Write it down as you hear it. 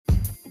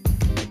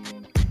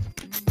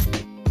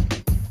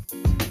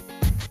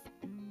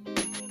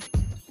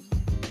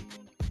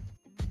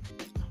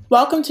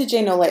Welcome to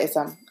J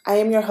Nolaism. I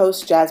am your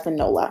host, Jasmine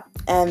Nola,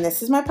 and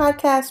this is my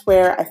podcast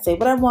where I say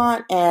what I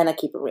want and I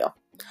keep it real.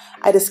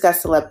 I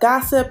discuss celeb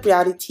gossip,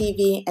 reality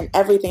TV, and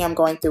everything I'm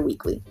going through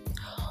weekly.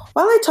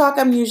 While I talk,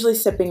 I'm usually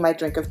sipping my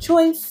drink of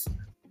choice.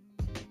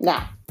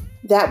 Now,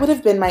 that would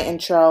have been my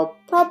intro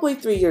probably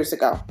 3 years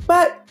ago,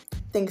 but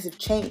things have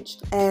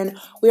changed, and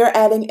we are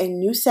adding a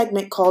new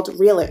segment called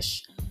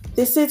Realish.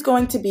 This is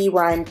going to be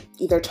where I'm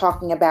either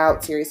talking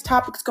about serious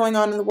topics going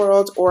on in the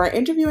world or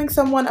interviewing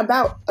someone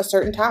about a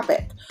certain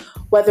topic,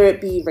 whether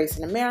it be race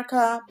in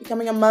America,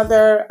 becoming a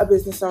mother, a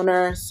business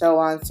owner, so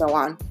on, so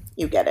on.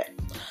 You get it.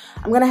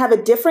 I'm going to have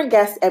a different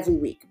guest every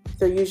week.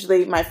 They're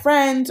usually my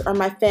friends or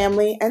my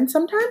family, and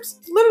sometimes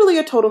literally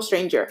a total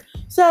stranger.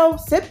 So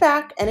sit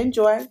back and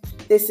enjoy.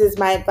 This is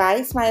my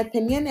advice, my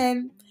opinion,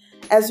 and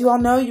as you all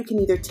know, you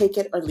can either take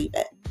it or leave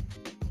it.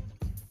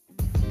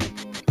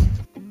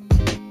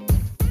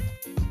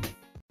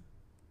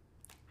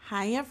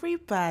 Hi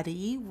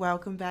everybody,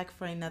 welcome back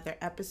for another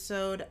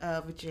episode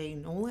of J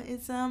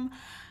Nolaism.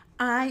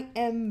 I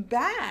am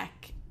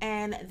back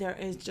and there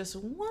is just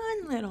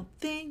one little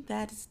thing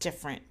that is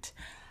different.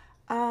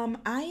 I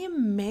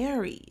am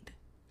married.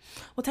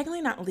 Well,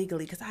 technically not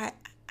legally because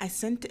I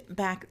sent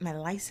back my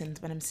license,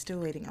 but I'm still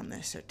waiting on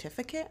the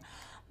certificate.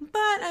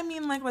 But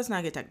let's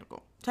not get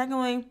technical.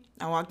 Technically,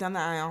 I walked down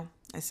the aisle,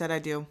 I said I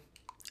do,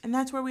 and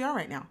that's where we are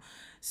right now.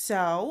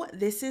 So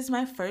this is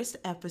my first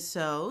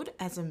episode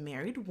as a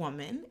married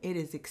woman. It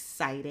is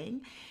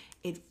exciting.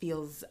 It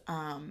feels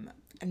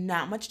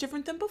not much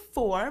different than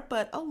before,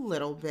 but a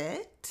little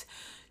bit.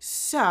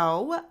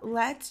 So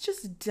let's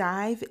just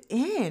dive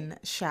in,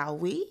 shall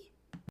we?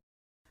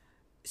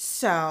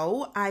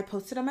 So I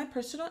posted on my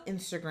personal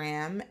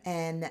Instagram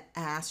and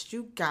asked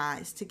you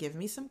guys to give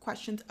me some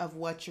questions of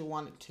what you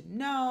wanted to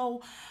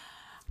know.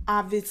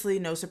 Obviously,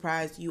 no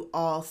surprise, you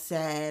all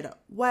said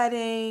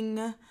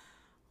wedding.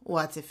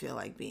 What's it feel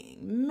like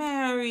being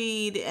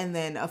married? And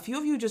then a few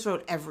of you just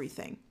wrote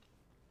everything.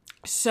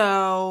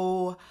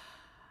 So,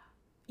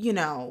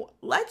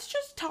 let's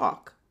just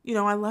talk.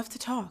 I love to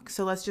talk.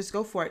 So let's just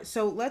go for it.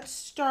 So let's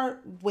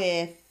start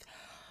with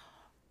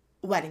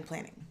wedding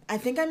planning. I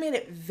think I made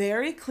it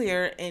very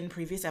clear in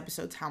previous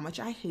episodes how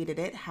much I hated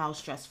it, how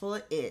stressful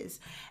it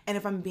is. And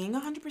if I'm being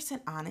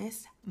 100%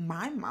 honest,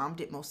 my mom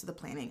did most of the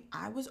planning.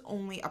 I was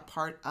only a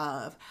part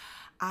of,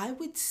 I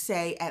would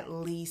say at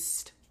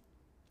least,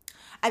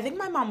 I think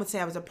my mom would say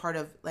I was a part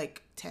of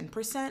like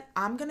 10%.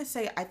 I'm going to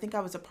say I think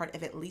I was a part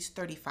of at least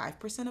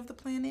 35% of the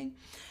planning.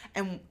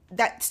 And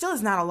that still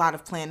is not a lot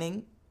of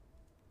planning,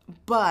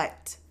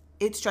 but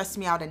it stressed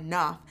me out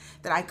enough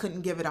that I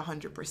couldn't give it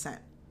 100%.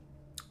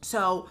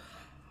 So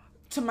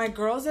to my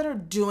girls that are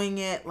doing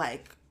it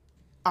like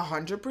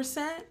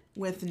 100%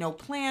 with no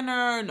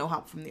planner, no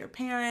help from their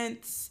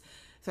parents,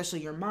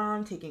 especially your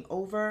mom taking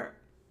over,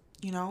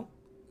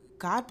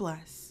 God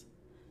bless.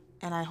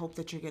 And I hope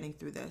that you're getting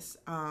through this.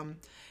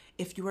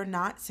 If you are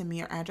not, send me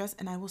your address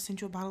and I will send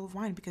you a bottle of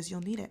wine because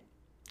you'll need it.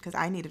 Because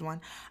I needed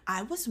one.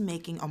 I was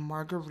making a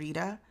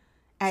margarita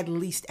at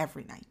least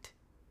every night.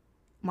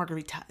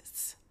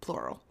 Margaritas,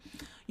 plural.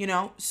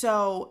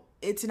 So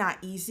it's not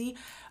easy.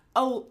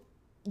 Oh,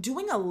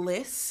 doing a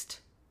list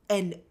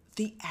and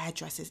the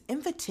addresses,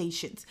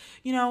 invitations,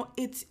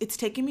 it's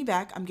taking me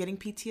back. I'm getting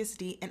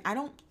PTSD and I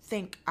don't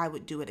think I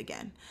would do it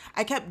again.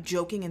 I kept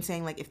joking and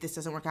saying if this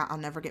doesn't work out, I'll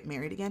never get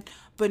married again.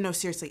 But no,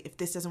 seriously, if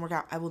this doesn't work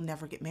out, I will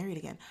never get married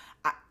again.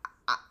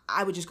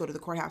 I would just go to the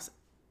courthouse.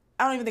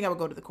 I don't even think I would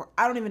go to the court.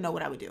 I don't even know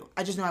what I would do.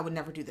 I just know I would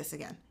never do this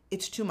again.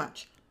 It's too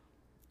much.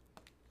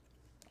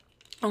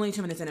 Only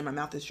 2 minutes in and my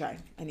mouth is dry.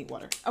 I need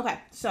water. Okay,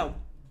 so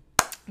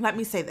let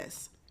me say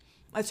this.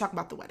 Let's talk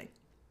about the wedding.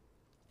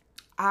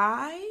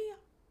 I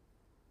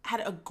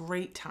had a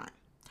great time.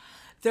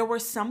 There were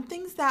some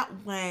things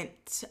that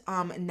went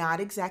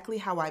not exactly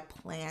how I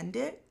planned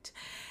it.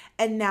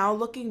 And now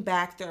looking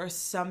back, there are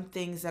some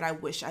things that I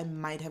wish I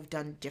might have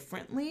done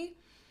differently.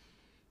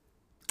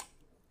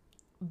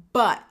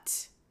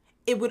 But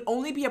it would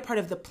only be a part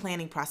of the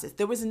planning process.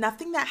 There was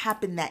nothing that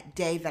happened that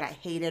day that I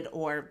hated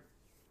or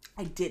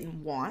I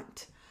didn't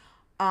want.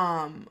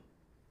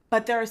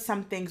 But there are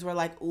some things where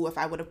if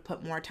I would have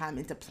put more time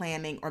into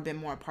planning or been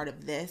more a part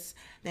of this,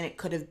 then it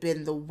could have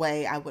been the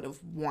way I would have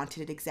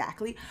wanted it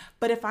exactly.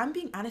 But if I'm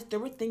being honest, there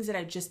were things that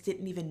I just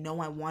didn't even know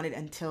I wanted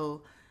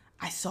until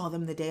I saw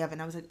them the day of.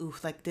 And I was like,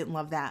 oof, didn't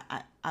love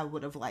that. I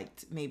would have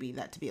liked maybe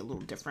that to be a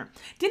little different.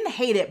 Didn't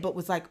hate it, but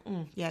was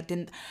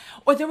didn't.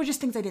 Or there were just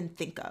things I didn't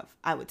think of,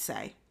 I would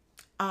say.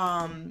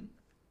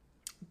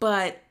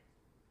 But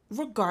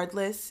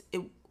regardless,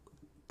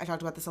 I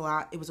talked about this a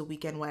lot. It was a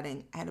weekend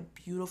wedding. I had a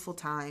beautiful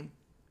time.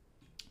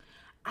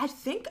 I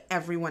think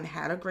everyone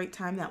had a great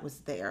time that was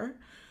there.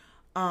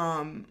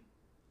 I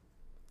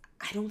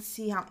don't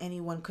see how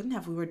anyone couldn't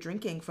have. We were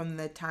drinking from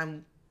the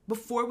time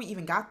before we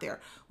even got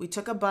there. We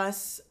took a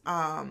bus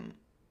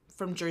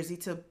from Jersey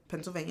to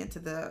Pennsylvania to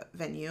the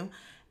venue,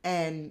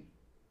 and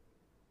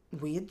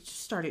we had just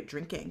started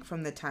drinking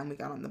from the time we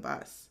got on the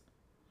bus.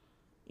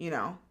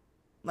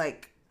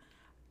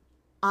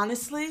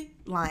 Honestly,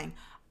 lying.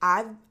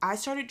 I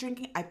started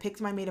drinking. I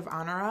picked my maid of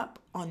honor up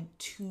on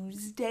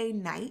Tuesday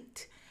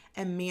night,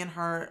 and me and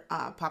her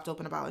popped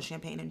open a bottle of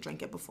champagne and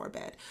drank it before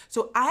bed.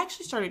 So I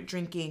actually started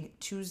drinking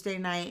Tuesday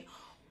night.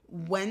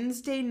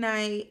 Wednesday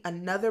night,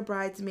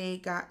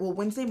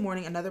 Wednesday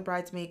morning, another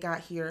bridesmaid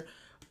got here.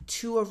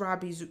 Two of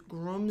Robbie's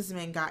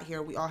groomsmen got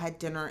here. We all had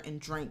dinner and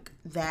drank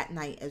that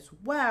night as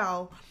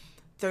well.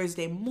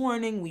 Thursday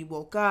morning, we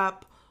woke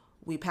up.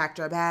 We packed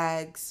our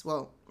bags.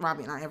 Well,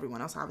 Robbie and I,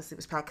 everyone else obviously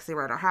was packed because they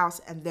were at our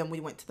house. And then we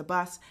went to the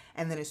bus.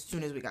 And then as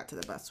soon as we got to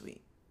the bus,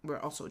 we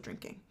were also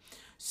drinking.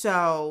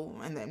 So,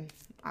 and then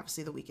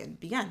obviously the weekend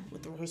began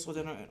with the rehearsal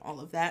dinner and all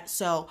of that.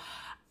 So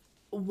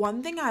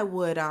one thing I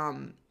would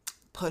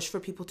push for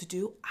people to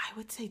do, I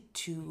would say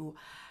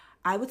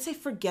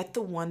forget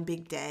the one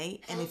big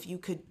day. And if you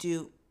could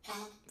do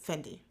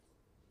Fendi.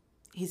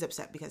 He's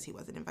upset because he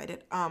wasn't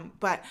invited.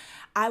 But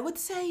I would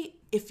say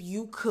if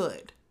you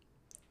could,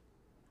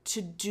 to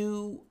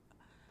do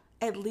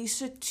at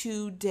least a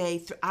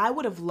 2-day, I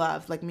would have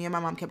loved, like me and my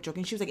mom kept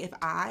joking. She was like, if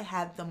I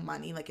had the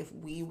money, like if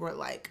we were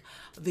like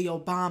the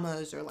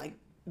Obamas or like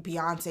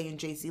Beyonce and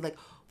Jay-Z, like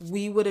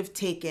we would have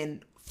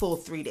taken full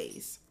 3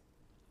 days.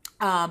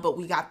 But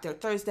we got there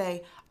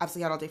Thursday,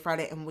 obviously got all day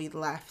Friday, and we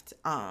left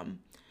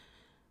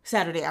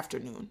Saturday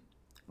afternoon.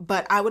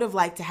 But I would have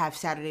liked to have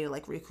Saturday to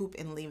like recoup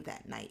and leave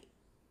that night.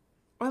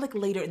 Or like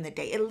later in the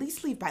day, at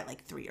least leave by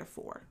like 3 or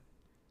 4,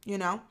 you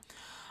know?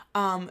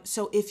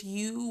 So if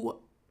you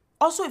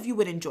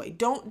would enjoy,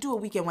 don't do a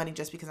weekend wedding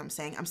just because I'm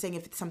saying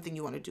if it's something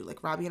you want to do,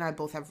 like Robbie and I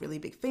both have really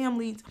big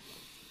families.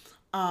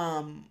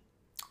 All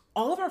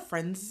of our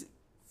friends,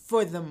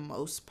 for the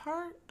most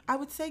part, I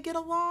would say get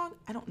along.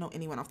 I don't know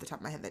anyone off the top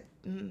of my head that,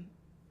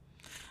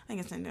 I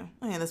guess I do.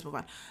 Okay, let's move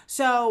on.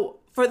 So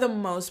for the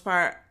most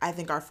part, I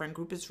think our friend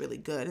group is really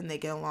good and they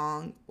get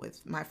along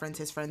with my friends,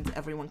 his friends,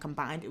 everyone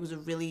combined. It was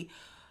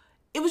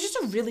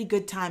just a really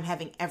good time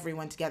having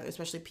everyone together,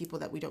 especially people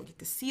that we don't get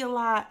to see a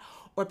lot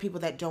or people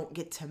that don't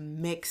get to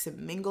mix and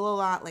mingle a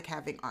lot, like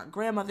having our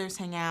grandmothers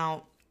hang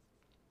out,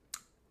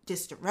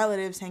 distant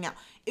relatives hang out.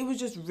 It was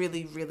just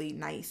really, really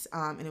nice,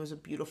 and it was a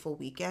beautiful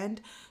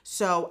weekend.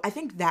 So I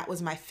think that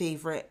was my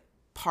favorite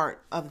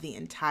part of the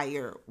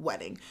entire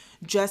wedding,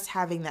 just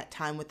having that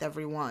time with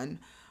everyone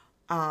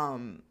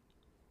and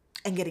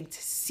getting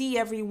to see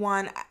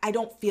everyone. I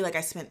don't feel like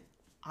I spent,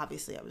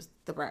 obviously I was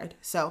the bride,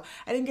 so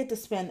I didn't get to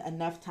spend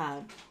enough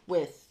time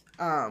with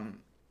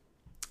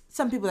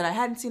some people that I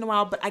hadn't seen in a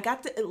while, but I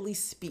got to at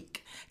least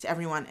speak to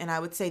everyone, and I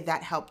would say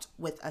that helped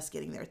with us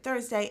getting there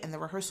Thursday and the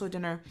rehearsal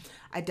dinner.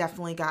 I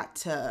definitely got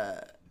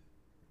to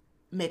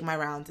make my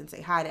rounds and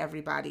say hi to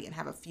everybody and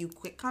have a few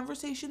quick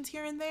conversations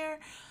here and there.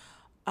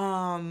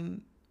 I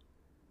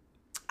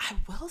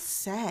will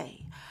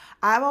say,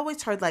 I've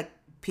always heard like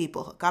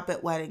people hook up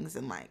at weddings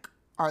and like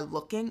are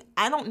looking.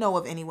 I don't know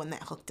of anyone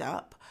that hooked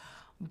up,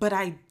 but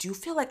I do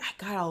feel like I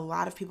got a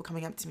lot of people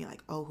coming up to me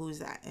like, oh, who's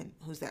that? And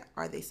who's that?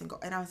 Are they single?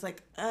 And I was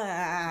like,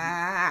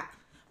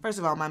 First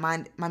of all, my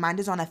mind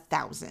is on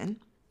 1,000.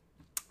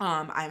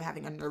 I'm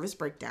having a nervous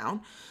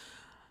breakdown.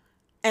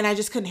 And I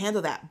just couldn't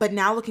handle that. But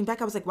now looking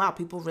back, I was like, wow,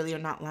 people really are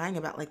not lying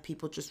about like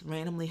people just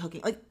randomly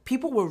hooking. Like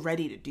people were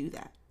ready to do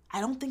that.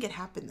 I don't think it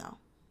happened though.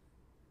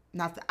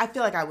 I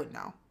feel like I would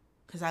know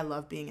because I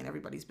love being in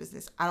everybody's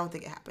business. I don't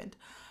think it happened.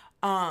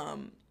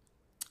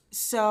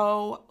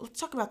 So let's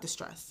talk about the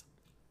stress.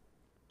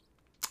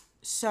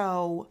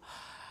 So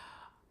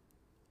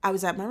I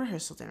was at my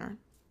rehearsal dinner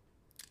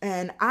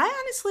and I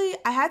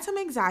had some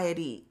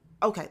anxiety.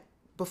 Okay,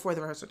 before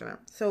the rehearsal dinner.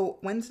 So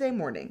Wednesday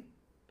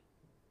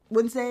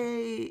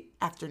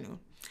afternoon,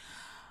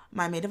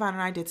 my maid of honor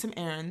and I did some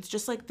errands,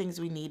 just like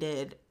things we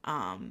needed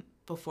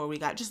before we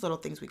got, just little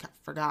things we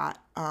forgot,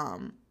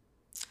 that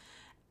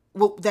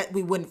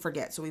we wouldn't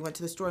forget. So we went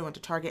to the store, we went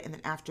to Target, and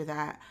then after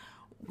that,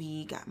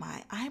 we got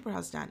my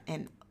eyebrows done.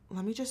 And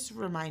let me just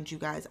remind you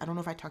guys, I don't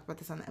know if I talked about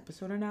this on the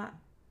episode or not,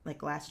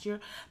 like last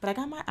year, but I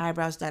got my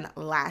eyebrows done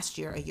last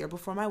year, a year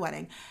before my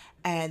wedding,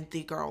 and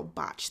the girl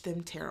botched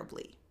them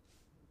terribly.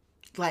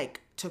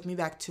 Like, took me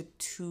back to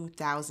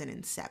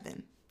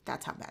 2007.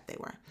 That's how bad they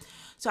were.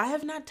 So I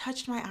have not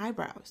touched my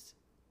eyebrows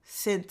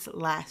since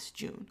last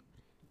June.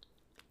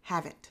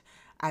 Haven't.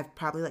 I've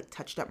probably like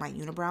touched up my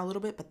unibrow a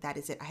little bit, but that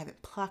is it. I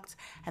haven't plucked,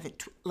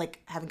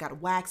 haven't got a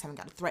wax, haven't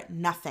got a thread,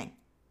 nothing.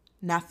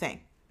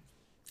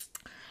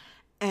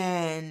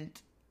 And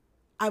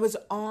I was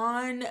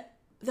on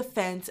the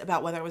fence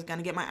about whether I was going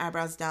to get my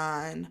eyebrows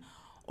done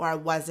or I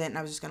wasn't. And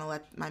I was just going to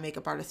let my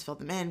makeup artist fill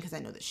them in because I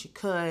know that she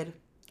could.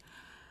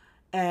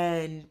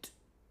 And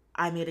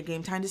I made a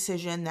game time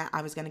decision that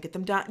I was going to get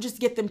them done, just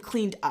get them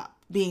cleaned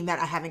up, being that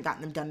I haven't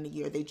gotten them done in a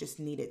year. They just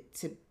needed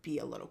to be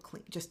a little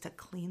clean, just to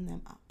clean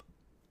them up.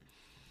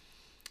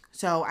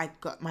 So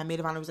my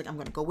maid of honor was like, I'm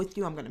going to go with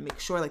you. I'm going to make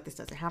sure like this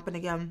doesn't happen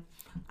again.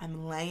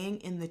 I'm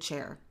laying in the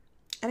chair.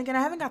 And again,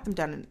 I haven't got them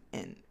done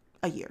in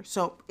a year.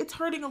 So it's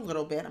hurting a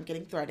little bit. I'm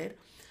getting threaded.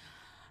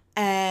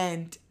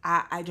 And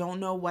I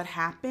don't know what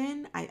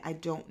happened. I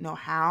don't know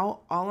how.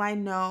 All I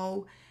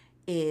know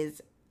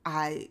is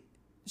I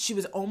she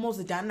was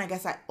almost done. And I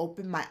guess I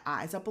opened my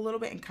eyes up a little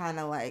bit and kind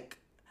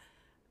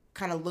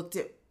of looked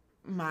at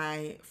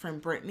my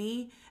friend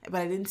Brittany,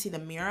 but I didn't see the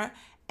mirror.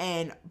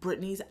 And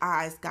Brittany's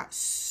eyes got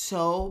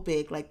so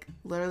big, like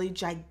literally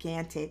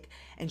gigantic.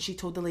 And she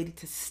told the lady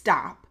to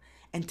stop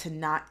and to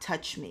not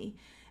touch me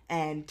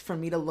and for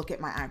me to look at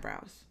my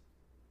eyebrows.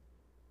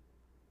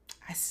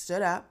 I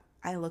stood up.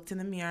 I looked in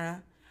the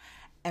mirror.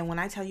 And when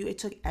I tell you, it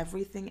took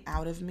everything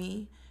out of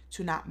me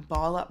to not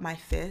ball up my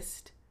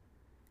fist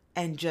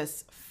and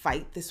just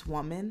fight this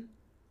woman.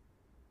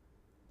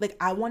 Like,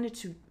 I wanted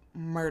to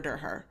murder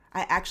her.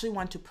 I actually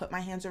wanted to put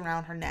my hands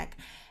around her neck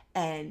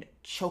and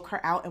choke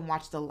her out and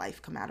watch the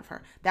life come out of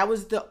her. That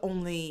was the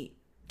only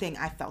thing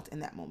I felt in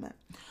that moment.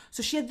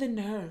 So she had the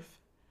nerve.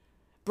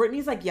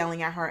 Brittany's like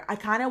yelling at her. I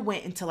kind of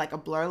went into like a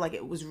blur. Like,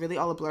 it was really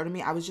all a blur to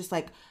me. I was just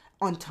like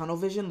on tunnel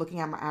vision looking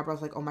at my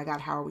eyebrows like, oh my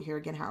God, how are we here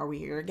again? How are we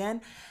here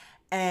again?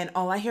 And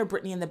all I hear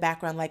Brittany in the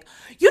background like,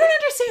 you don't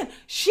understand.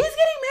 She's getting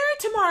married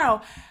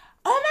tomorrow.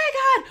 Oh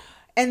my God.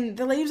 And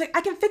the lady was like,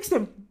 I can fix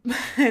them.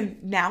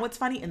 And now it's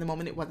funny. In the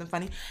moment, it wasn't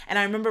funny. And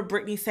I remember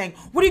Brittany saying,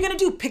 what are you going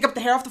to do? Pick up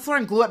the hair off the floor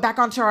and glue it back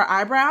onto her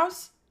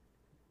eyebrows?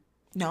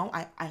 No,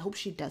 I hope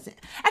she doesn't.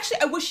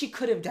 Actually, I wish she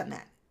could have done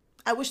that.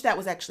 I wish that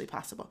was actually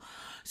possible.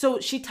 So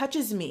she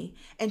touches me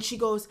and she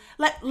goes,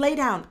 lay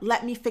down.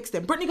 Let me fix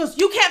them. Brittany goes,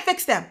 you can't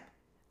fix them.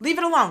 Leave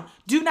it alone.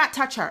 Do not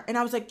touch her. And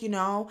I was like, and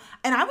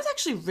I was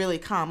actually really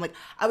calm. Like,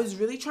 I was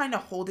really trying to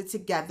hold it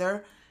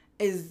together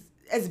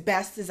as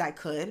best as I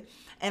could.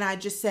 And I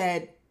just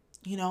said,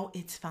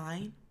 it's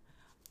fine.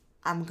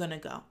 I'm going to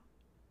go.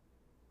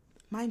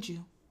 Mind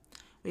you,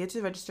 we get to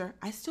the register.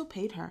 I still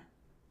paid her.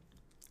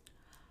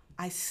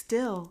 I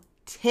still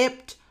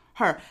tipped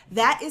her.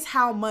 That is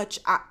how much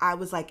I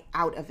was like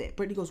out of it.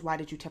 Brittany goes, why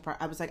did you tip her?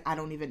 I was like, I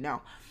don't even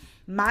know.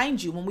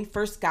 Mind you, when we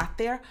first got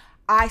there,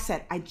 I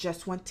said, I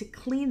just want to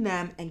clean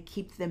them and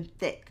keep them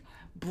thick.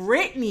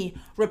 Brittany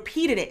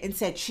repeated it and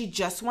said she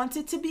just wants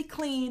it to be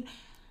clean.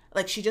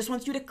 Like, she just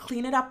wants you to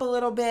clean it up a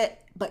little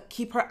bit, but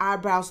keep her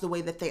eyebrows the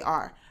way that they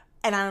are.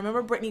 And I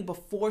remember Brittany,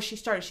 before she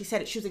started, she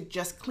said it. She was like,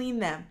 just clean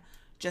them.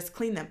 Just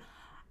clean them.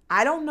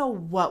 I don't know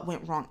what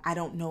went wrong. I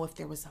don't know if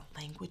there was a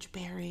language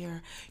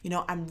barrier.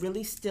 I'm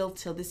really still,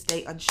 till this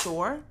day,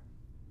 unsure.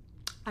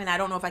 And I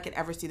don't know if I could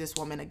ever see this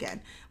woman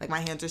again. Like,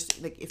 my hands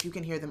are, like, if you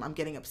can hear them, I'm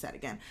getting upset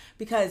again.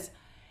 Because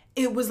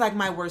it was like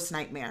my worst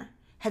nightmare.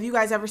 Have you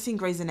guys ever seen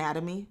Grey's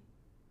Anatomy?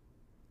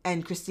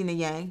 And Christina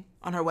Yang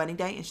on her wedding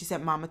day, and she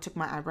said, Mama took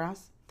my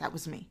eyebrows? That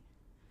was me.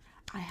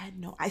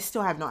 I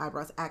still have no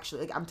eyebrows,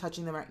 actually. Like, I'm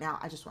touching them right now.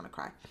 I just want to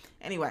cry.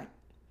 Anyway,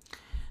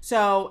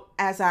 so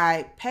as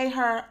I pay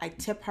her, I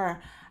tip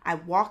her, I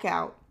walk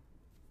out.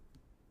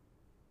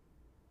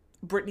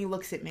 Brittany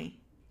looks at me.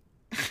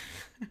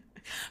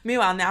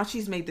 Meanwhile, now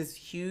she's made this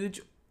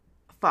huge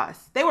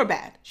fuss. They were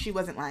bad. She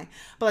wasn't lying.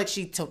 But like,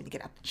 she told me to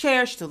get out the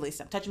chair. She told me to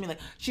stop touching me. Like,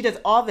 she does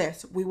all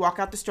this. We walk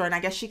out the store, and I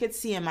guess she could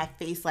see in my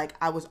face like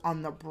I was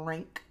on the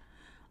brink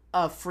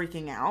of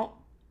freaking out.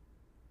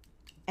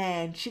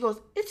 And she goes,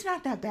 it's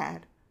not that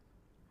bad.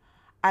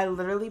 I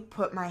literally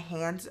put my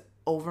hands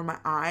over my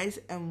eyes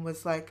and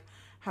was like,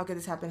 how could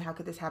this happen? How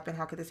could this happen?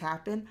 How could this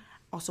happen?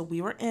 Also,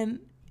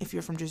 if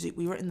you're from Jersey,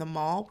 we were in the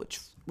mall, which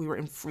we were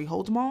in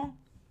Freehold Mall.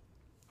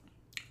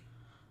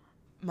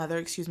 Mother,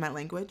 excuse my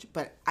language,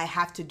 but I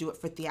have to do it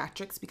for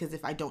theatrics, because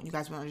if I don't, you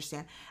guys won't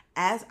understand.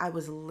 As I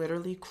was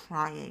literally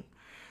crying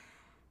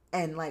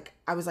and like,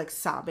 I was like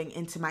sobbing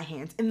into my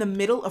hands in the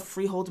middle of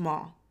Freehold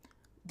Mall,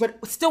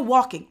 but still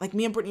walking, like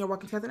me and Brittany are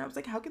walking together, and I was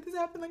like, how could this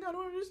happen? Like, I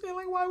don't understand.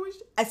 Like,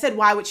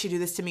 why would she do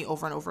this to me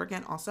over and over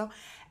again also?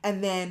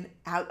 And then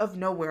out of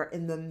nowhere,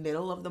 in the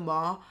middle of the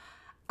mall,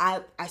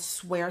 I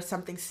swear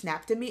something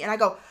snapped at me, and I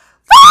go,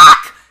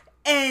 fuck!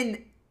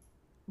 And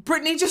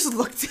Brittany just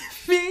looked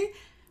at me.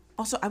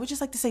 Also, I would just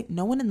like to say,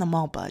 no one in the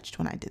mall budged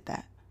when I did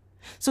that.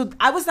 So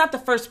I was not the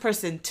first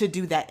person to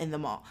do that in the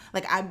mall.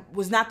 Like, I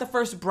was not the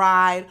first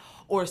bride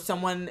or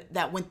someone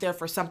that went there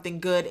for something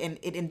good and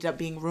it ended up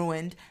being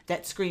ruined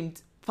that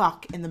screamed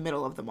fuck in the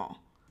middle of the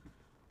mall.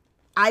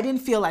 I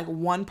didn't feel like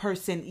one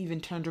person even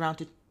turned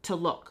around to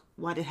look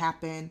what had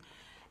happened.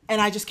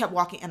 And I just kept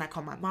walking, and I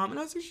called my mom, and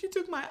I was like, she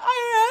took my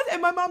eyebrows.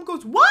 And my mom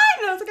goes, what?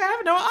 And I was like, I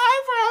have no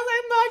eyebrows.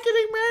 I'm not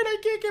getting married. I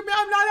can't get married.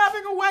 I'm not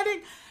having a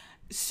wedding.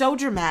 So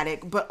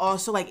dramatic, but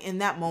also like in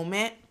that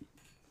moment,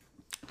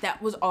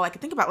 that was all I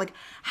could think about. Like,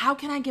 how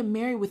can I get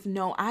married with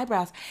no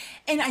eyebrows?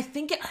 And I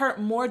think it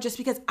hurt more just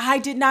because I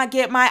did not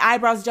get my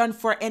eyebrows done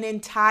for an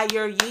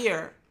entire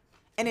year.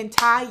 An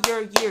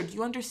entire year. Do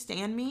you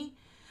understand me?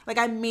 Like,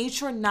 I made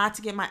sure not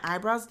to get my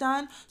eyebrows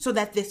done so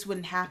that this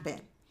wouldn't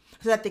happen.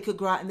 So that they could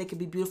grow out and they could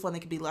be beautiful and they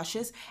could be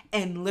luscious.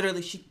 And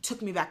literally, she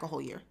took me back a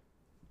whole year.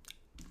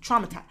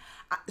 Traumatized.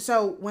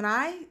 So when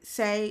I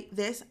say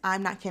this,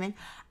 I'm not kidding.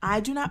 I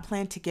do not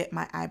plan to get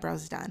my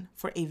eyebrows done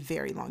for a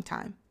very long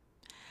time.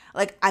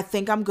 Like, I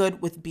think I'm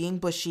good with being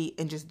bushy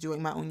and just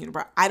doing my own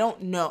unibrow. I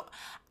don't know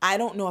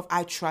if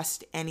I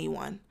trust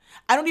anyone.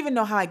 I don't even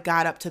know how I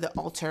got up to the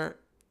altar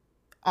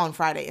on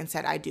Friday and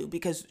said I do,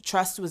 because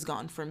trust was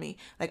gone for me.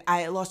 Like,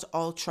 I lost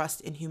all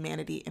trust in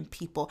humanity and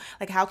people.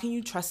 Like, how can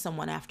you trust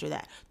someone after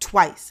that?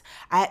 Twice.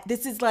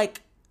 This is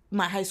like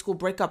my high school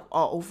breakup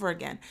all over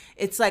again.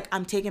 It's like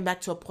I'm taken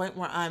back to a point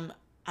where I'm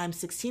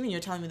 16 and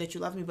you're telling me that you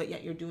love me, but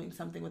yet you're doing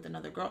something with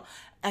another girl.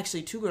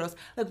 Actually, two girls.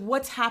 Like,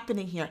 what's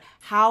happening here?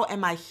 How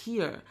am I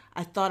here?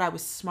 I thought I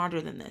was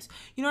smarter than this.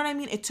 You know what I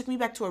mean? It took me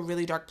back to a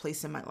really dark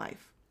place in my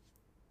life.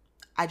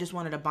 I just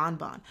wanted a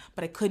bonbon,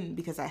 but I couldn't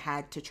because I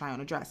had to try on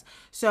a dress.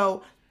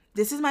 So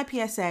this is my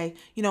PSA.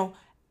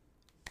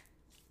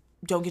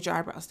 Don't get your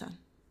eyebrows done.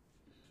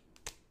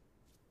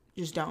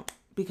 Just don't,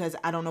 because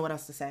I don't know what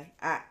else to say.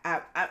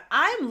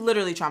 I'm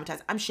literally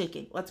traumatized. I'm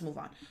shaking. Let's move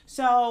on.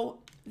 So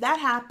that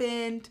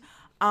happened.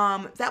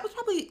 That was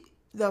probably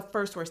the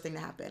first worst thing to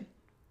happen.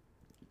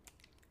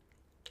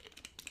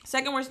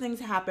 Second worst thing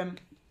to happen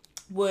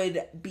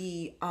would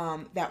be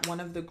that one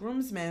of the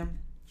groomsmen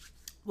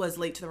was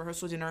late to the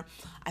rehearsal dinner.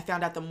 I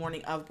found out the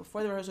morning of,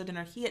 before the rehearsal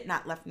dinner, he had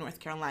not left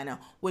North Carolina,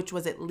 which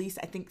was at least,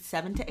 I think,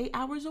 7 to 8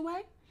 hours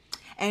away.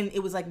 And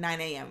it was like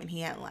 9 a.m. and he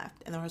hadn't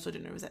left. And the rehearsal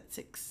dinner was at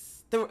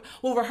 6.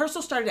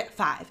 Rehearsal started at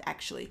 5,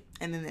 actually.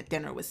 And then the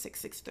dinner was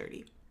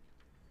 6:30.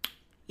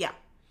 Yeah.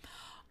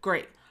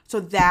 Great.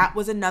 So that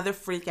was another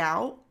freak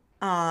out.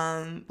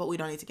 But we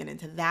don't need to get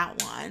into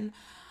that one.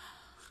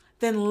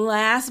 Then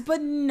last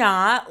but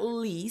not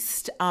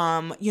least,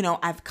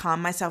 I've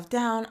calmed myself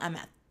down. I'm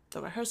at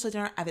the rehearsal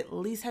dinner. I've at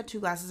least had 2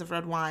 glasses of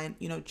red wine,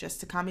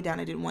 just to calm me down.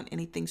 I didn't want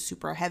anything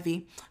super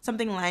heavy,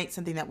 something light,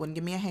 something that wouldn't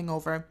give me a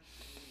hangover.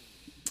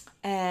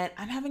 And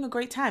I'm having a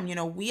great time.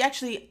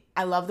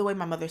 I love the way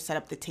my mother set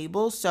up the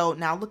table. So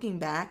now looking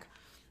back,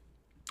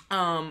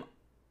 it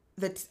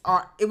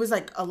was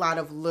like a lot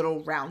of little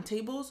round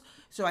tables.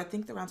 So I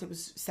think the round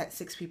tables set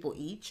 6 people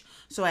each.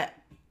 So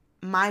at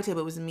my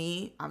table, it was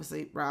me,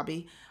 obviously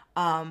Robbie,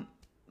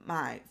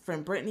 my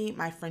friend Brittany,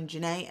 my friend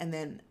Janae, and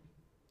then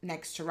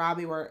next to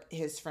Robbie were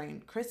his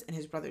friend Chris and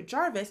his brother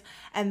Jarvis.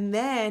 And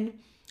then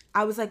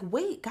I was like,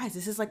 wait, guys,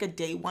 this is like a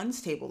day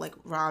one's table. Like,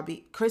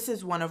 Chris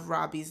is one of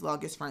Robbie's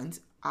longest friends.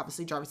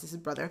 Obviously, Jarvis is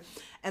his brother.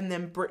 And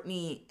then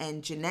Brittany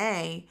and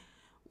Janae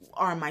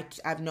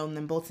I've known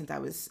them both since I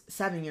was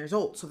 7 years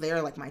old. So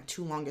they're like my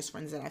 2 longest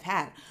friends that I've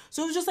had.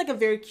 So it was just like a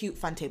very cute,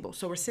 fun table.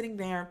 So we're sitting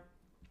there,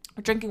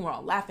 we're drinking, we're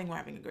all laughing, we're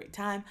having a great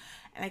time.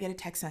 And I get a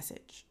text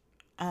message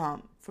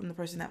from the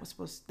person that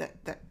was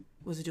that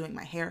was doing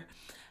my hair.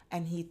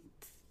 And he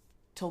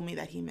told me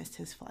that he missed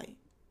his flight.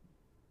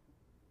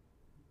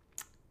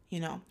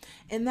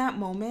 In that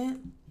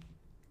moment,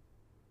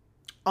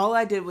 all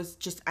I did was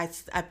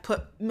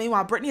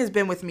meanwhile, Brittany has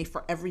been with me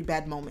for every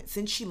bad moment.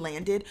 Since she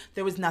landed,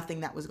 there was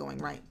nothing that was going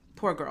right.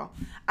 Poor girl.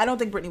 I don't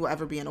think Brittany will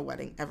ever be in a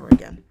wedding ever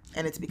again.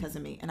 And it's because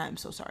of me. And I'm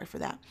so sorry for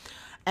that.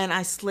 And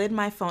I slid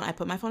my phone. I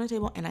put my phone on the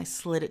table and I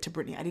slid it to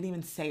Brittany. I didn't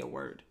even say a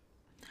word.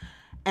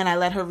 And I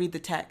let her read the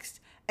text.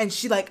 And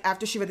she,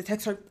 after she read the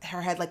text,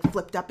 her head,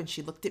 flipped up and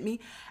she looked at me.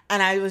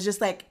 And I was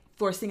just,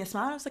 forcing a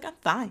smile. I was like, I'm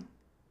fine.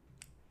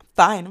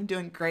 I'm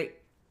doing great.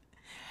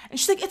 And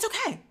she's like, it's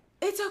okay.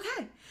 It's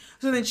okay.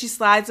 So then she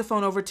slides the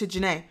phone over to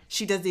Janae.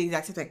 She does the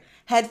exact same thing.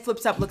 Head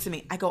flips up, looks at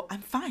me. I go, I'm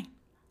fine.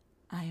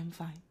 I am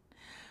fine.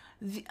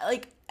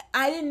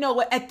 I didn't know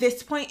what, at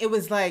this point, it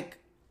was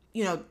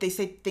they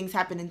say things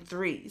happen in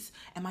threes.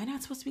 Am I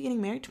not supposed to be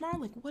getting married tomorrow?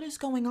 What is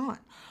going on?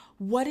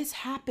 What is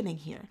happening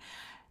here?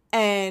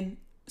 And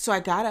so I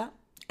got up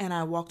and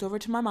I walked over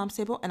to my mom's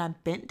table and I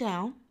bent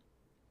down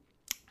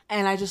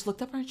and I just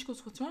looked up at her and she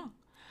goes, what's wrong?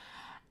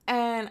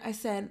 And I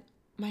said,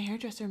 my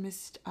hairdresser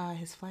missed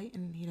his flight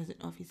and he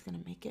doesn't know if he's going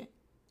to make it.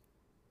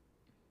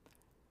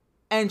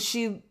 And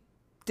she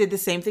did the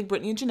same thing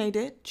Brittany and Janae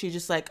did. She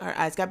just her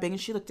eyes got big and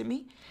she looked at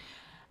me.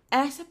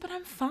 And I said, but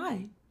I'm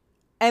fine.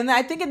 And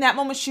I think in that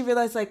moment she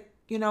realized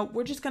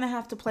we're just going to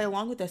have to play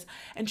along with this.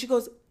 And she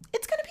goes,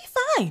 it's going to be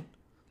fine.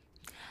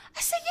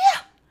 I said,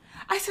 yeah.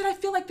 I said, I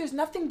feel like there's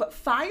nothing but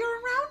fire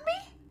around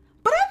me,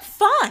 but I'm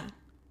fine.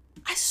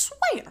 I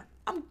swear,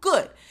 I'm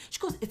good. She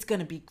goes, it's going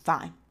to be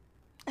fine.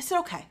 I said,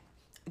 okay.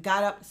 I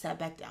got up and sat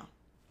back down.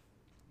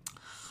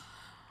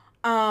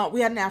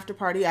 We had an after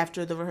party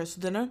after the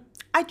rehearsal dinner.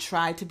 I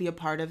tried to be a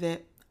part of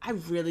it. I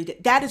really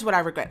did. That is what I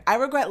regret. I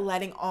regret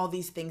letting all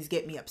these things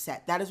get me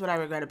upset. That is what I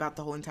regret about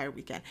the whole entire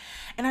weekend.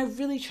 And I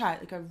really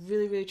tried. I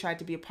really, really tried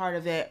to be a part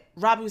of it.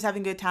 Robbie was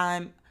having a good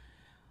time.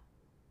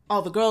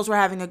 All the girls were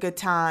having a good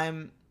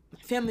time. My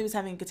family was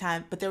having a good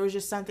time. But there was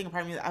just something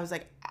about me that I was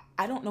like,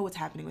 I don't know what's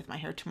happening with my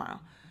hair tomorrow.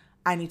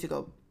 I need to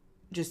go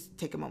just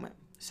take a moment.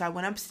 So I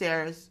went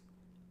upstairs.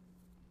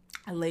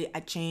 I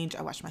changed.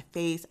 I washed my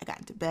face. I got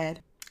into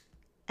bed.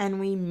 And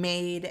we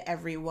made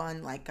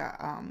everyone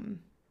a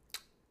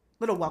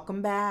little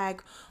welcome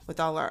bag with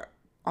all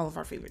of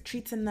our favorite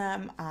treats in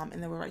them.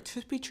 And there were Rice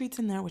Krispie treats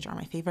in there, which are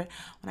my favorite.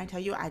 When I tell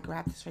you, I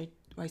grabbed this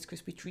Rice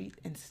Krispie treat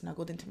and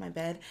snuggled into my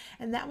bed.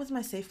 And that was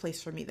my safe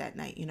place for me that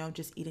night,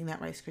 just eating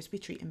that Rice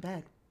Krispie treat in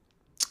bed.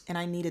 And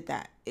I needed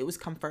that. It was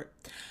comfort.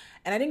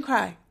 And I didn't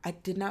cry. I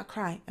did not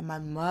cry. And my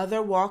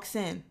mother walks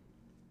in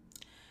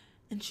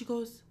and she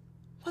goes,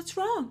 what's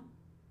wrong?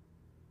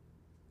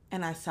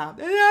 And I sobbed,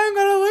 and I'm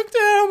going to look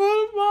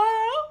terrible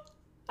tomorrow.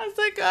 I was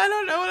like, I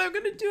don't know what I'm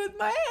going to do with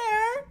my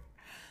hair.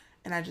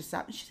 And I just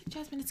sobbed. And she's like,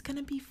 Jasmine, it's going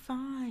to be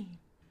fine.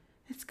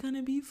 It's going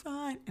to be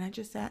fine. And I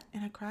just sat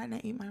and I cried and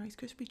I ate my Rice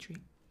Krispie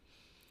treat.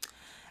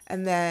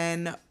 And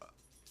then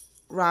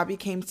Robbie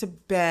came to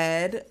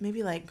bed,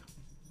 maybe like,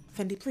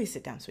 Fendi, please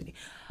sit down, sweetie.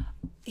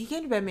 He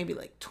came to bed maybe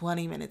like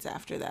 20 minutes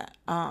after that,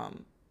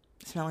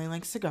 smelling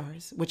like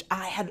cigars, which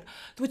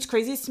what's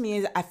craziest to me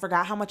is I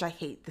forgot how much I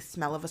hate the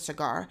smell of a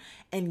cigar.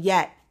 And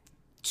yet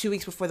 2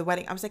 weeks before the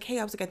wedding, I was like,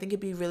 I think it'd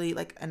be really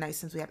like a nice,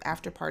 since we have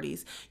after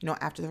parties,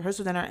 after the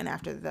rehearsal dinner and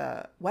after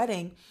the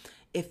wedding,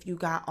 if you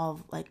got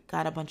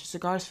a bunch of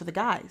cigars for the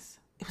guys.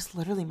 It was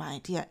literally my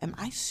idea. Am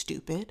I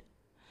stupid?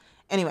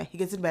 Anyway, he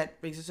gets in bed,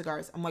 brings the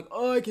cigars. I'm like,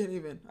 oh, I can't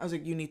even. I was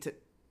like, you need to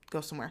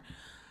go somewhere.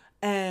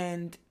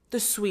 And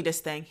the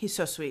sweetest thing, he's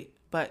so sweet,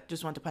 but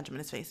just wanted to punch him in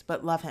his face,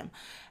 but love him.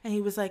 And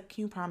he was like,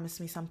 can you promise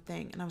me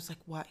something? And I was like,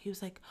 what? He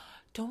was like,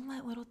 don't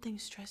let little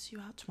things stress you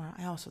out tomorrow.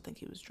 I also think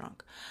he was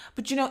drunk.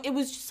 But it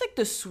was just like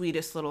the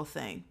sweetest little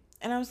thing.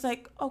 And I was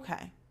like,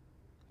 okay.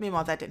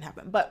 Meanwhile, that didn't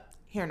happen, but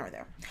here nor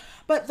there.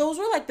 But those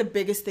were like the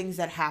biggest things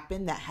that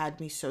happened that had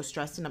me so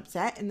stressed and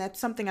upset. And that's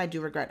something I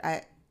do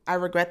regret. I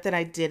regret that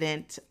I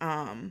didn't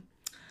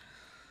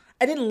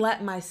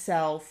let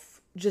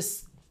myself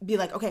just be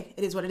like, okay,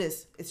 it is what it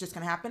is. It's just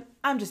going to happen.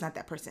 I'm just not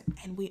that person.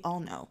 And we all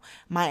know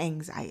my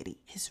anxiety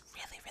is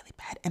really, really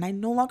bad. And I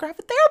no longer have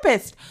a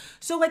therapist.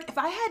 So like if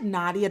I had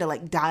Nadia to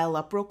like dial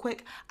up real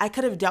quick, I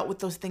could have dealt with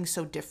those things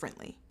so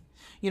differently.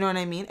 You know what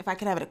I mean? If I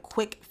could have a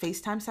quick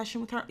FaceTime session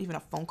with her, even a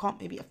phone call,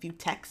 maybe a few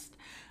texts,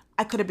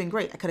 I could have been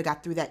great. I could have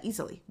got through that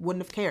easily.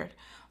 Wouldn't have cared.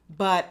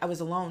 But I was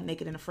alone,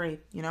 naked and afraid.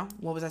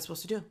 What was I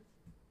supposed to do?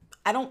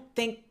 I don't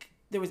think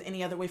there was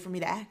any other way for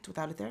me to act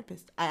without a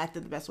therapist. I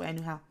acted the best way I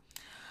knew how.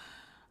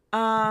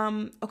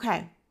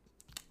 Okay.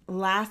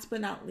 Last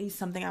but not least,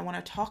 something I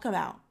want to talk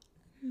about.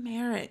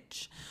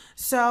 Marriage.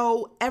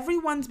 So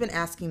everyone's been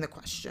asking the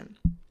question,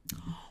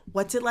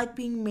 what's it like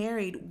being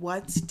married?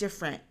 What's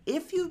different?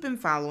 If you've been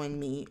following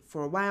me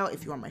for a while,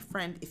 if you are my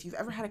friend, if you've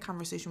ever had a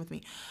conversation with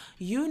me,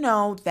 you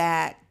know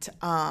that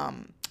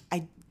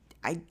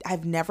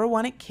I've never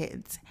wanted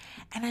kids,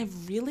 and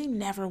I've really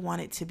never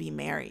wanted to be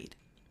married.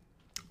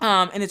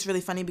 And it's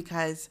really funny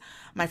because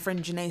my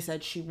friend Janae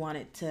said she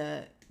wanted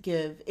to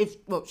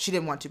she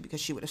didn't want to because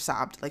she would have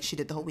sobbed like she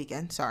did the whole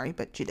weekend. Sorry,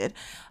 but she did.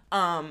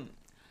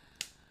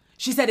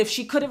 She said if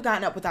she could have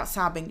gotten up without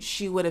sobbing,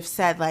 she would have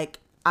said like,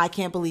 I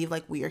can't believe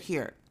like we are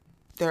here.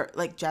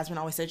 Like Jasmine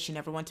always said, she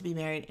never wanted to be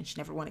married and she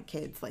never wanted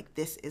kids. Like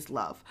this is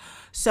love.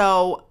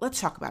 So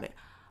let's talk about it.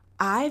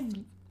 I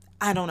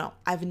don't know.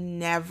 I've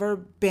never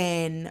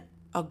been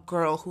a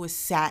girl who has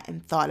sat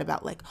and thought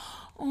about like,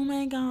 oh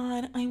my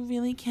God, I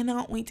really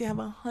cannot wait to have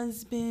a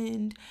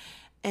husband.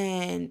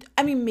 And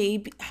I mean,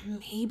 maybe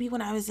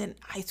when I was in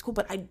high school,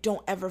 but I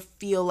don't ever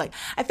feel like,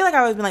 I feel like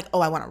I've always been like,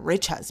 oh, I want a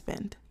rich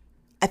husband.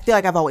 I feel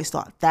like I've always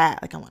thought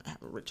that, like I want to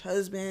have a rich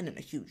husband and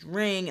a huge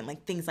ring and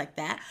like things like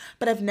that.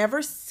 But I've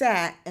never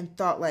sat and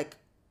thought like,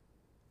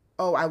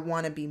 oh, I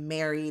want to be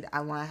married.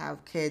 I want to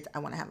have kids. I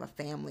want to have a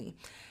family.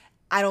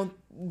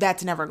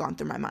 That's never gone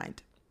through my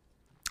mind.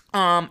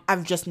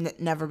 I've just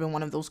never been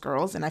one of those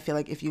girls. And I feel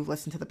like if you've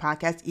listened to the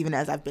podcast, even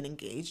as I've been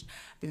engaged,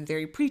 I've been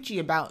very preachy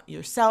about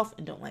yourself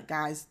and don't let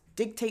guys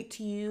dictate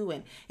to you.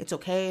 And it's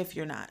okay if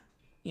you're not,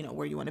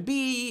 where you want to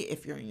be,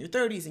 if you're in your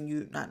 30s and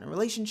you're not in a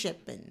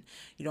relationship and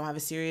you don't have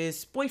a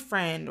serious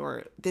boyfriend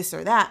or this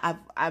or that.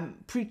 I'm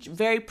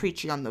very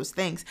preachy on those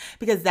things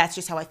because that's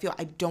just how I feel.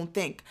 I don't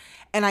think,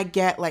 and I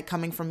get like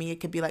coming from me, it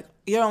could be like,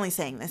 you're only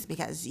saying this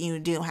because you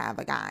do have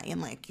a guy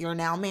and like you're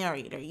now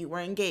married or you were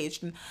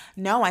engaged. And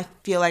no, I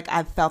feel like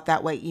I've felt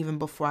that way even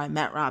before I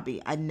met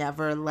Robbie. I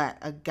never let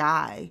a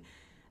guy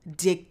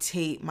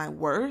dictate my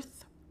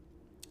worth.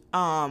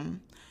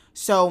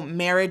 So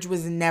marriage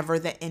was never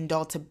the end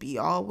all to be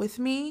all with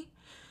me.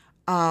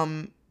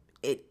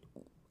 It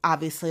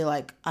obviously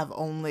like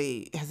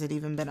has it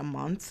even been a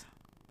month?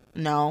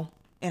 No,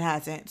 it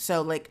hasn't.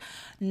 So like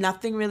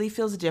nothing really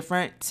feels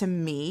different to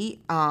me.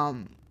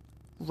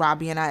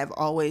 Robbie and I have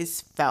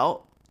always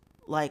felt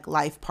like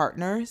life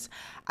partners.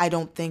 I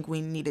don't think we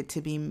needed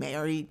to be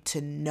married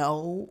to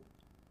know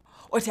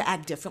or to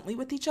act differently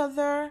with each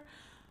other.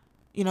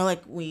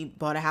 Like we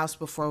bought a house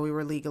before we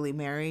were legally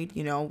married.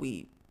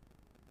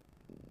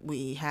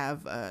 We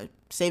have a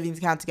savings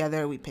account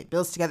together. We pay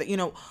bills together.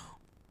 The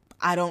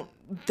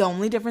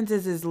only difference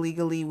is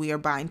legally we are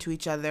bind to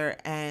each other.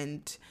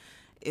 And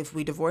if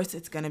we divorce,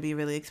 it's going to be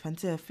really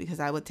expensive because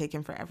I would take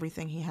him for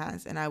everything he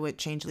has. And I would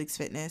change Leaks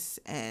Fitness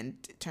and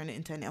turn it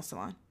into a nail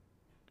salon.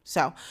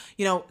 So,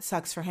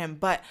 sucks for him.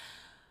 But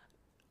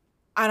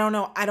I don't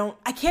know.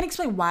 I can't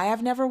explain why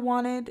I've never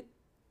wanted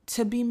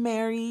to be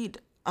married.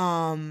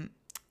 I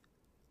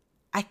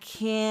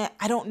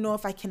don't know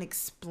if I can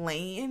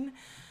explain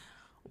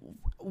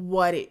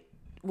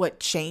what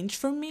changed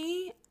for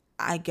me.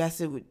 I guess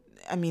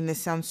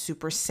this sounds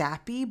super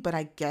sappy, but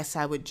I guess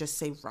I would just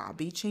say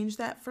Robbie changed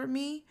that for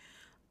me.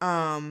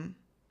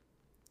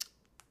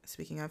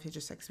 Speaking of, he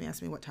just texted me,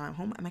 asked me what time I'm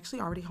home. I'm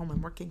actually already home.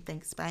 I'm working.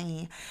 Thanks.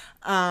 Bye.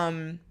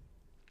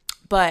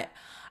 But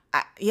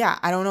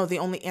I don't know. The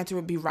only answer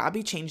would be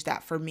Robbie changed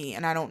that for me.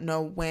 And I don't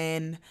know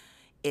when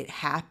it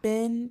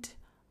happened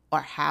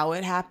or how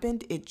it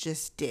happened. It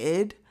just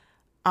did.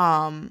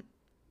 Yeah,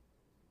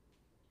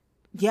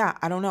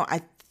 I don't know.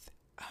 I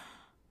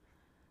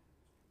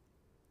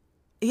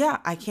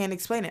can't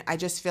explain it. I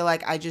just feel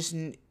like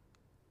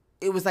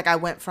it was like I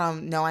went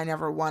from, no, I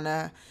never want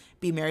to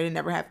be married and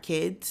never have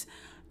kids,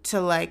 to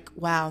like,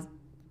 wow,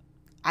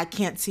 I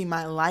can't see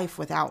my life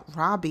without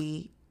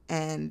Robbie,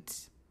 and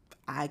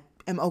I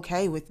am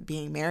okay with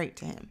being married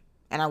to him,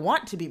 and I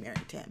want to be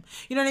married to him.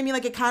 You know what I mean?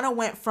 Like, it kind of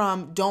went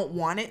from don't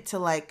want it to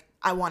like,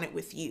 I want it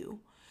with you.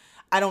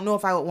 I don't know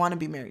if I would want to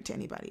be married to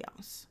anybody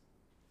else.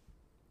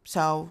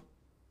 So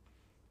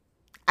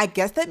I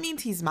guess that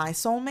means he's my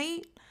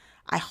soulmate.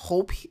 I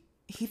hope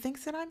he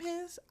thinks that I'm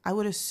his. I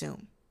would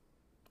assume.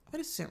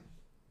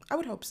 I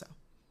would hope so.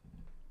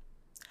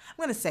 I'm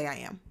going to say I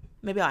am.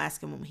 Maybe I'll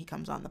ask him when he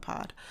comes on the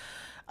pod.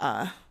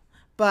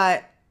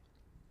 But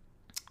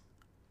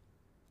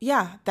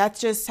yeah, that's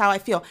just how I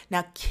feel.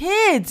 Now,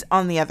 kids,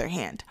 on the other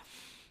hand,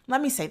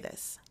 let me say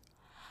this.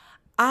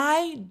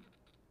 I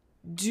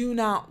do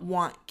not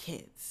want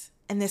kids.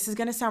 And this is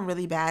going to sound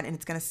really bad, and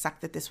it's going to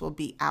suck that this will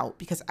be out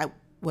because I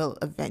will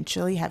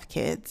eventually have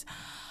kids.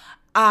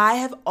 I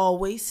have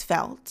always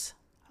felt,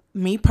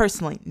 me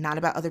personally, not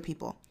about other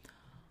people,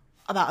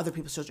 about other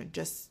people's children,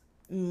 just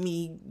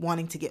me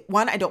wanting to get,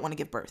 one, I don't want to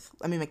give birth.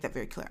 Let me make that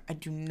very clear. I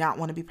do not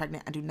want to be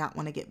pregnant. I do not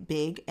want to get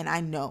big. And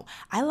I know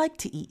I like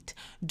to eat.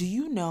 Do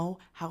you know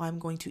how I'm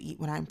going to eat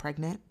when I'm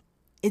pregnant?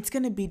 It's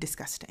going to be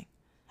disgusting.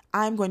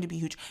 I'm going to be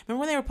huge.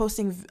 Remember when they were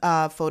posting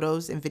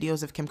photos and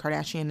videos of Kim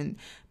Kardashian and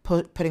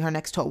putting her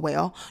next to a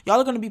whale? Y'all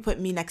are going to be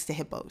putting me next to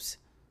hippos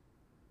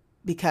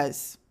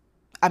because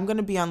I'm going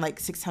to be on like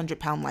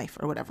 600-pound life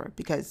or whatever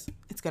because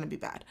it's going to be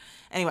bad.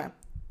 Anyway,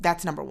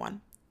 that's number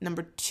one.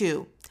 Number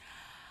two,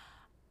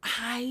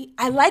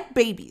 I like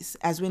babies.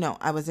 As we know,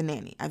 I was a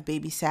nanny. I've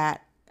babysat.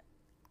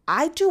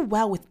 I do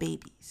well with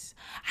babies.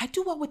 I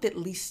do well with at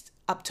least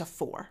up to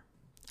 4.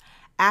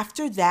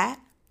 After that,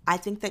 I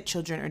think that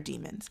children are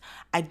demons.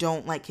 I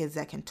don't like kids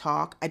that can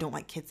talk. I don't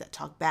like kids that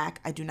talk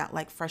back. I do not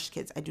like fresh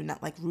kids. I do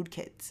not like rude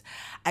kids.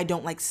 I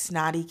don't like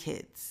snotty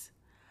kids.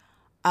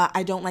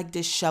 I don't like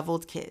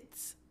disheveled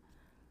kids.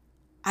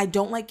 I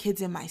don't like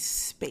kids in my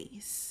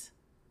space.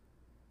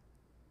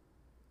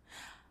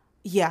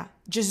 Yeah,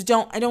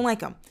 I don't like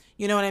them.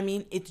 You know what I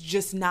mean? It's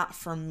just not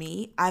for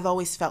me. I've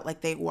always felt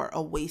like they were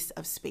a waste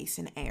of space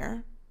and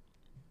air.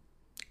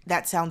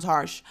 That sounds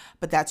harsh,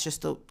 but that's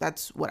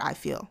what I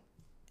feel.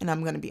 And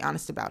I'm going to be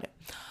honest about it.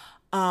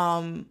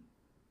 I've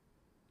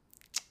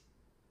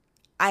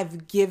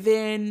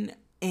given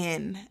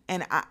in,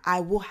 and I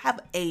will have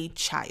a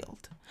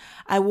child.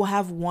 I will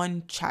have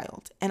one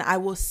child, and I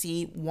will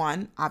see,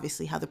 one,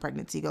 obviously how the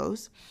pregnancy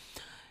goes.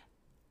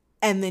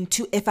 And then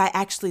 2, if I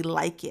actually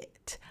like it.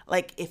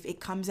 Like if it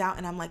comes out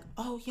and I'm like,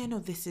 oh yeah, no,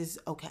 this is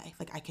okay.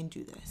 Like I can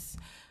do this.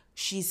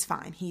 She's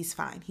fine. He's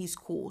fine. He's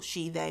cool.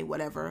 She, they,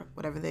 whatever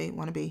they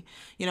want to be,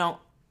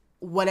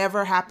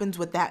 whatever happens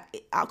with that,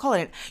 I'll call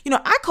it,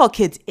 I call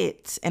kids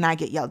it's and I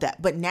get yelled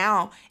at, but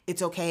now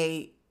it's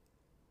okay.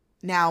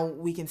 Now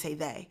we can say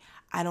they.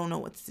 I don't know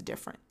what's the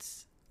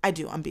difference. I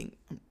do.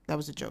 That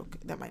was a joke.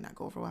 That might not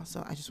go over well.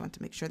 So I just wanted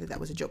to make sure that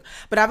was a joke.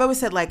 But I've always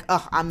said like,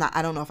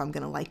 I don't know if I'm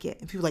going to like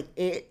it. And people like,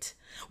 it?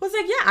 Well, it's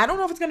like, yeah, I don't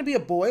know if it's going to be a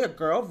boy, a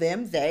girl,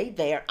 them, they,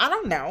 their. I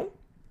don't know.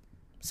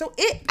 So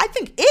I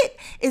think it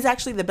is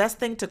actually the best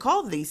thing to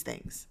call these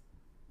things.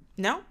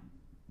 No?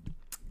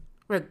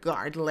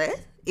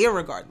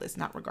 Irregardless,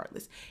 not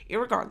regardless.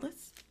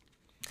 Irregardless.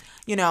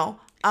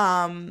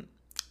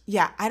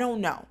 Yeah, I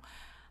don't know.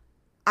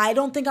 I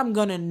don't think I'm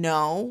going to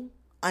know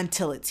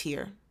until it's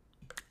here.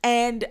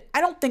 And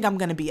I don't think I'm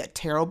going to be a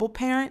terrible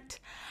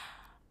parent.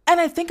 And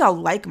I think I'll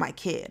like my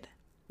kid.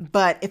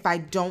 But if I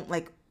don't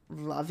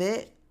love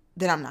it,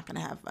 then I'm not going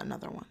to have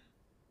another one.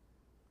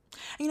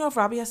 And, if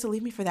Robbie has to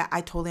leave me for that,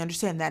 I totally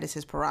understand. That is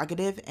his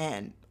prerogative.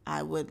 And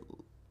I would,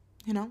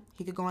 he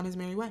could go on his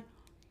merry way.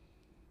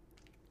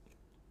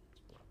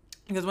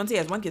 Because once he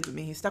has one kid with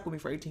me, he's stuck with me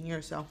for 18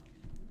 years. So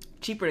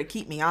cheaper to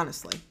keep me,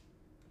 honestly.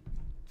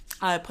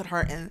 I would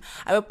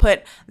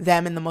put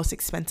them in the most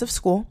expensive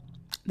school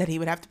that he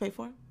would have to pay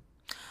for.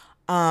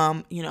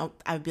 I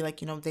would be like,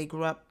 they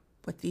grew up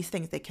with these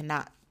things. They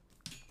cannot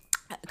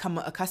come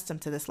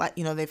accustomed to this life.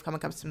 They've come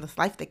accustomed to this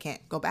life. They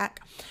can't go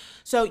back.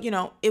 So,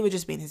 it would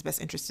just be in his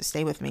best interest to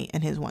stay with me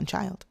and his one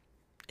child.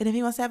 And if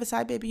he wants to have a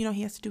side baby,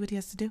 he has to do what he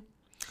has to do.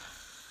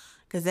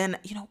 Because then,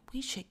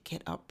 we should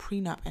get a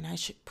prenup and I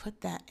should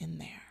put that in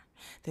there.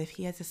 That if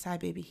he has a side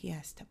baby, he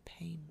has to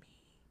pay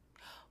me.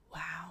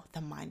 Wow,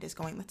 the mind is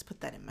going. Let's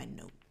put that in my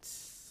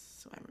notes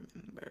so I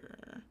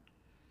remember.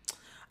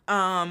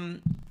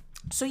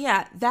 So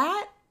yeah,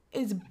 that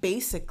is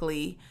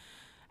basically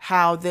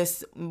how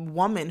this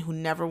woman who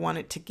never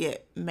wanted to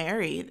get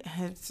married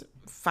has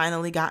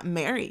finally got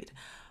married.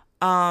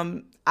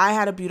 I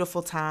had a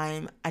beautiful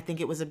time. I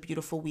think it was a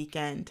beautiful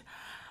weekend.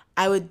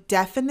 I would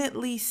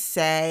definitely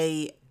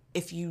say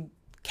if you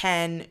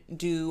can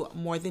do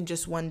more than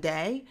just one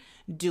day,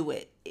 do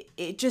it.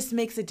 It just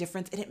makes a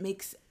difference, and it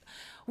makes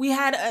we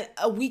had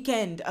a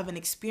weekend of an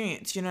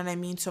experience, you know what I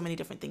mean? So many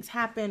different things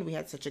happened. We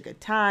had such a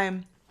good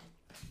time.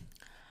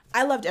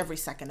 I loved every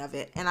second of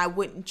it, and I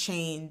wouldn't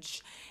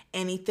change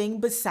anything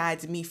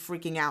besides me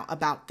freaking out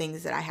about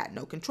things that I had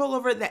no control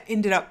over that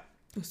ended up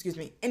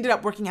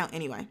working out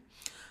anyway.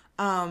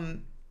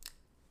 Um,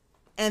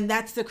 and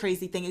that's the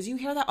crazy thing is you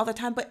hear that all the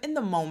time, but in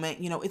the moment,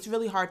 it's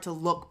really hard to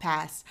look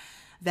past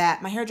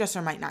that my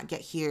hairdresser might not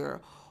get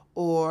here,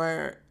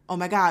 or oh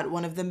my God,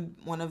 one of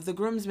the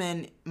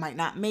groomsmen might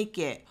not make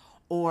it,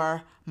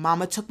 or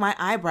mama took my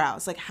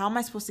eyebrows. Like, how am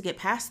I supposed to get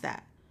past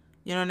that?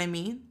 You know what I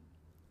mean?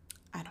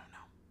 I don't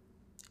know.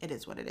 It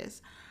is what it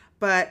is.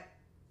 But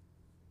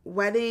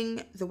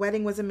the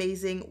wedding was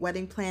amazing.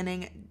 Wedding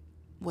planning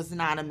was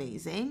not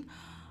amazing.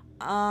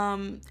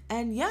 And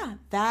yeah,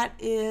 that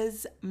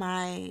is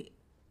my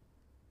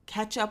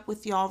catch up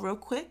with y'all real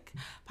quick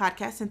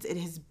podcast since it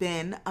has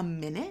been a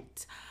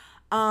minute.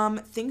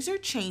 Things are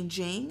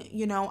changing.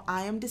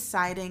 I am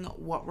deciding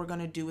what we're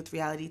gonna do with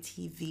reality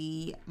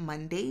TV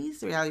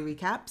Mondays, reality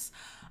recaps.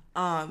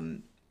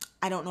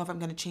 I don't know if I'm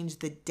gonna change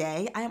the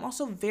day. I am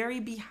also very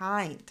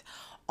behind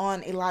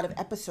on a lot of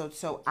episodes,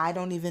 so I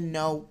don't even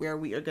know where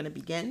we are gonna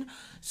begin.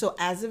 So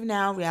as of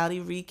now, reality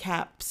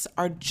recaps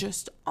are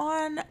just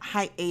on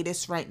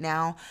hiatus right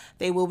now.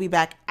 They will be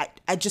back.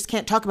 I just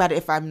can't talk about it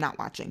if I'm not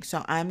watching.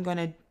 So I'm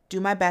gonna do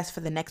my best for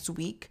the next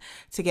week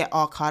to get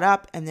all caught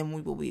up, and then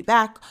we will be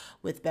back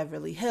with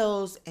Beverly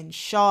Hills and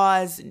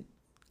Shaw's. And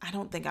I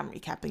don't think I'm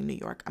recapping New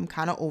York. I'm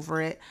kind of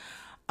over it.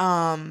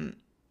 And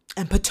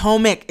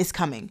Potomac is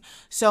coming,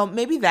 so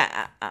maybe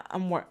that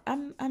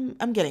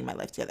I'm getting my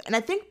life together. And I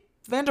think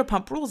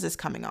Vanderpump Rules is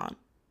coming on.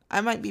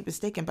 I might be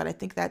mistaken, but I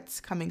think that's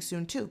coming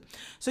soon too.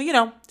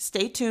 So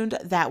stay tuned.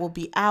 That will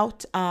be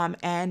out,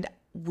 and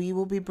we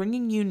will be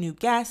bringing you new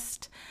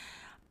guests.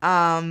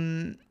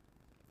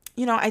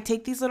 I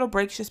take these little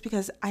breaks just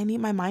because I need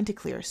my mind to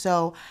clear.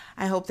 So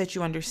I hope that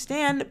you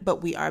understand,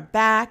 but we are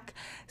back.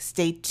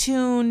 Stay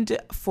tuned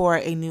for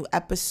a new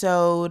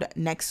episode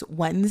next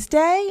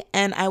Wednesday,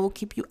 and I will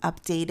keep you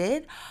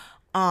updated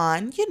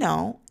on,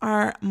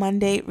 our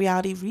Monday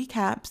reality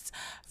recaps.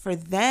 For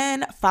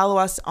then, follow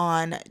us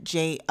on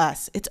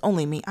Us. It's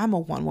only me. I'm a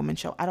one-woman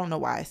show. I don't know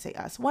why I say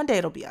us. One day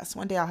it'll be us.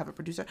 One day I'll have a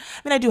producer.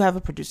 I do have a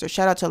producer.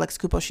 Shout out to Alex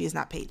Cupo. She is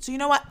not paid. So you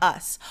know what?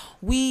 Us.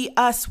 We,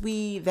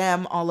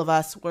 them, all of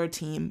us. We're a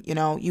team.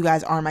 You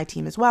guys are my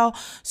team as well.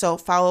 So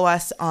follow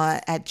us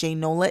at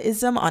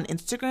JNolaism on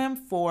Instagram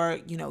for,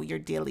 your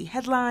daily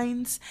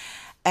headlines.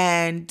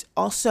 And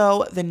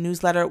also the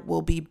newsletter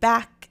will be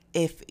back.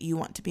 If you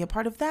want to be a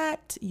part of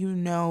that,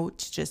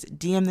 to just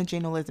DM the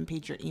JNolaism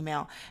page, your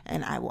email,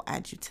 and I will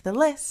add you to the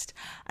list.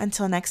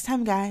 Until next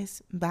time,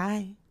 guys.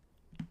 Bye.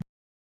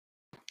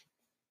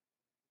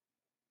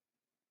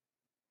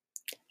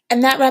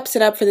 And that wraps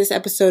it up for this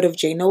episode of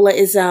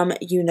JNolaism.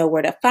 You know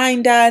where to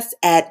find us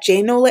at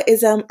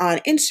JNolaism on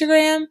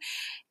Instagram.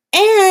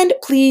 And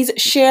please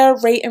share,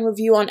 rate, and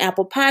review on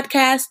Apple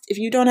Podcasts. If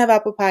you don't have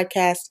Apple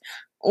Podcasts,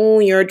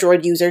 you're a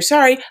Droid user,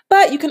 sorry.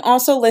 But you can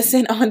also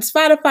listen on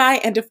Spotify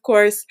and, of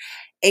course,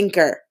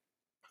 Anchor.